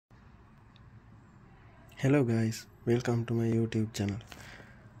Hello guys, welcome to my YouTube channel.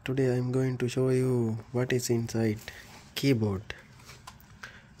 Today I am going to show you what is inside keyboard.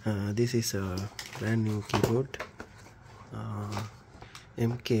 This is a brand new keyboard,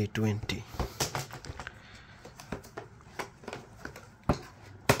 MK20.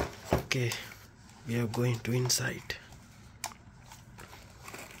 Okay, we are going to inside.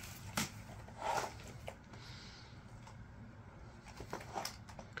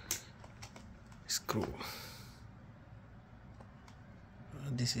 Screw.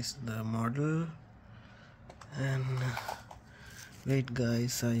 This is the model, and wait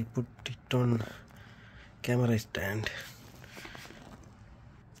guys, I put it on camera stand.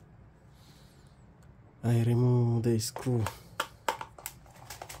 I remove the screw.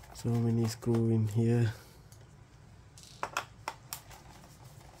 So many screw in here.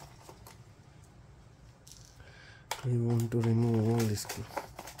 I want to remove all the screw.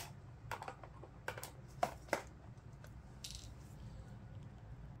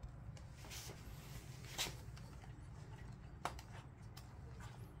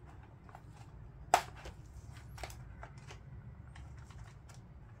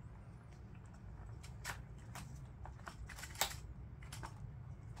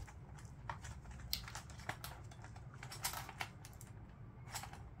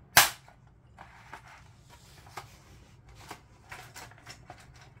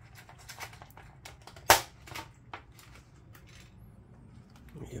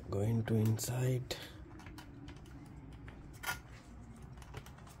 We are going to inside.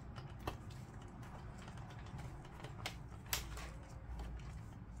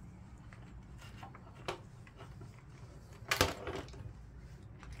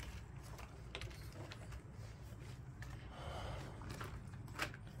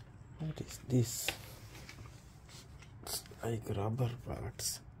 What is this? It's like rubber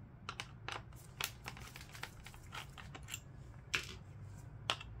parts.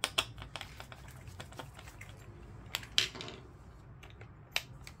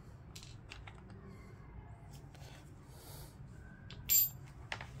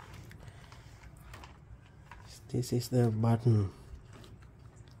 This is the button.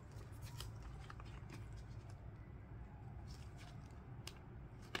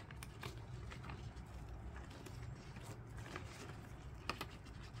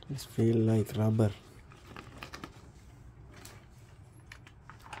 This feels like rubber.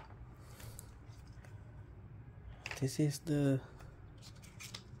 This is the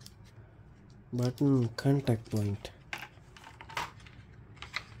button contact point.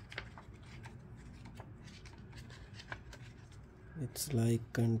 It's like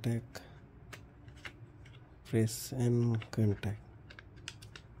contact, press and contact.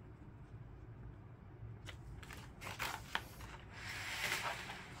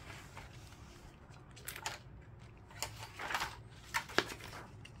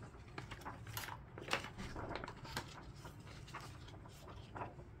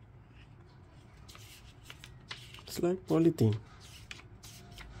 It's like polythene.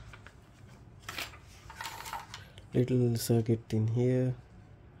 Little circuit in here.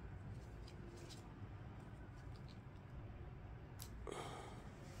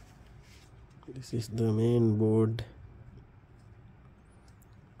 This is the main board,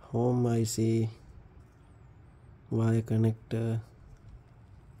 home IC, wire connector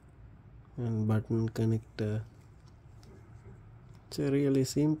and button connector. It's really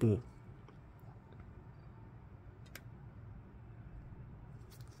simple.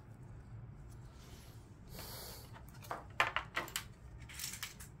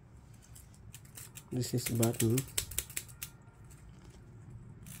 This is button.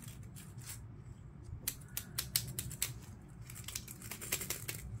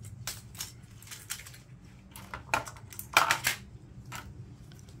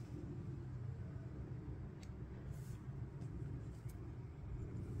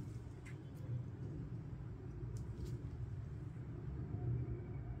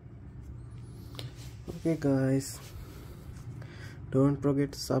 Okay guys, don't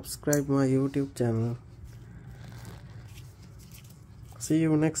forget to subscribe my YouTube channel. See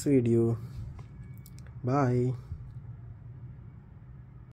you next video. Bye.